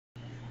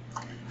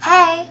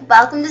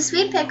welcome to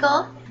Sweet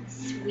Pickle.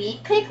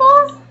 Sweet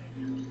Pickle?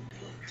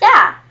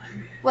 Yeah,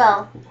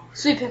 well,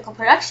 Sweet Pickle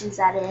Productions,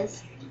 that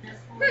is.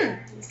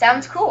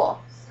 Sounds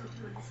cool.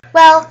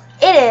 Well,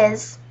 it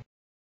is.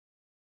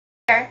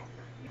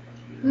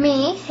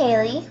 Me,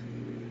 Haley,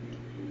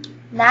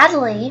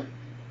 Natalie,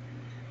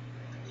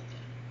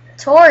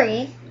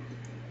 Tori,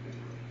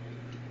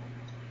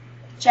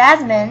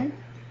 Jasmine,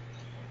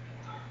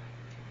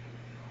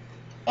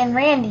 and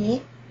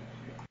Randy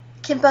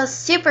can post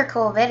super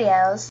cool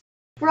videos.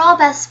 We're all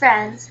best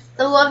friends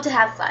that love to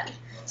have fun,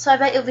 so I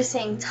bet you'll be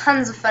seeing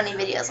tons of funny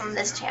videos on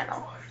this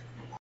channel.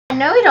 I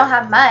know we don't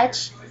have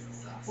much,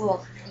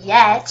 well,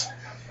 yet,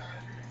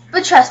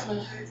 but trust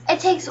me, it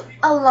takes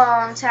a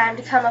long time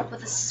to come up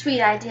with a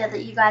sweet idea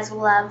that you guys will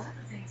love.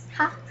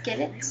 Ha, get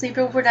it? Sweet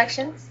Pickle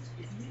Productions?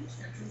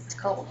 It's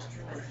cold.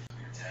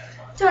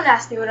 Don't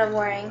ask me what I'm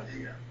wearing,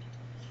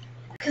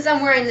 because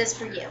I'm wearing this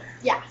for you.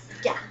 Yeah.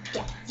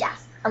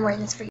 I'm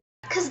wearing this for you.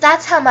 Because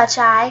that's how much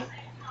I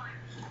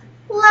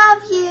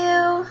love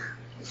you.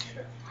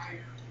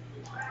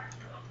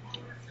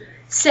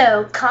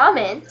 So,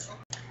 comment,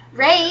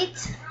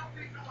 rate,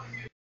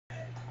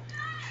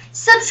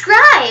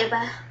 subscribe.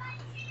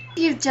 If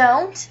you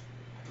don't,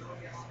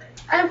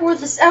 I wore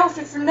this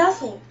outfit for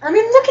nothing. I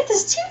mean, look at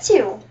this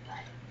tutu.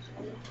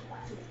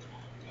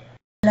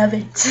 Love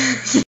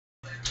it.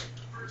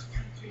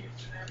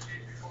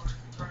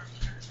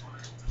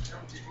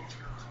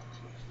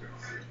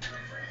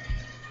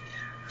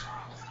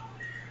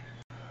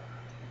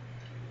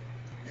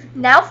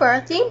 Now for our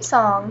theme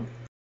song.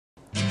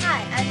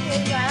 Hi, I'm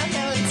Haley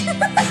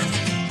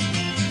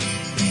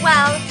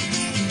Well,